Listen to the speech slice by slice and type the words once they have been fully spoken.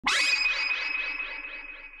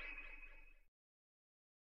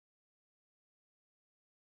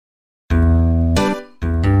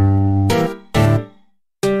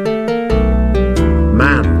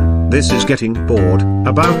this is getting bored,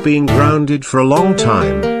 about being grounded for a long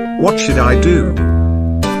time. What should I do?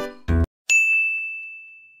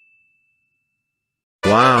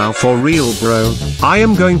 Wow, for real bro, I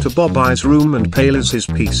am going to Bobby's room and Payl's his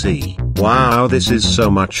PC. Wow, this is so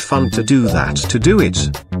much fun to do that, to do it.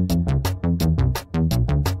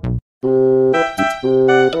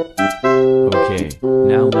 Okay,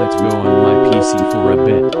 now let's go on my PC for a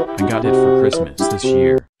bit. I got it for Christmas this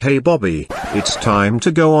year. Hey Bobby, it's time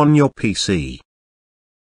to go on your PC.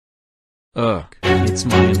 Ugh, it's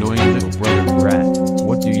my annoying little brother Rat.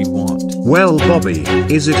 What do you want? Well Bobby,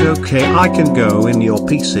 is it okay I can go in your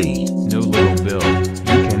PC? No little Bill,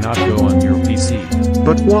 you cannot go on your PC.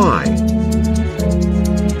 But why?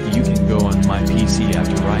 You can go on my PC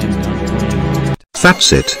after I am done playing on it.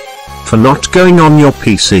 That's it. For not going on your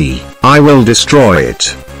PC, I will destroy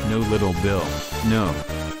it. No little Bill, no.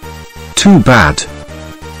 Too bad.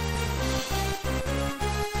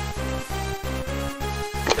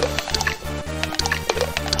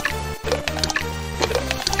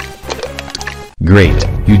 Great,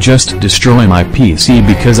 you just destroy my PC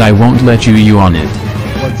because I won't let you on it.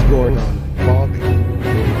 What's going on, Bobby?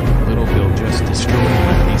 Little Bill just destroyed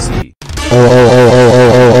my PC.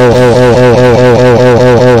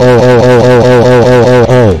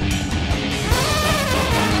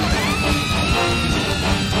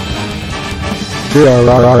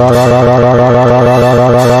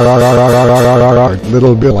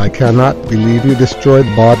 Little Bill, I cannot believe you destroyed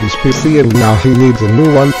Bobby's PC and now he needs a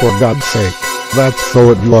new one, for God's sake. That's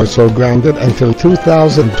so it, you are so grounded until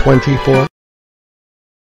 2024.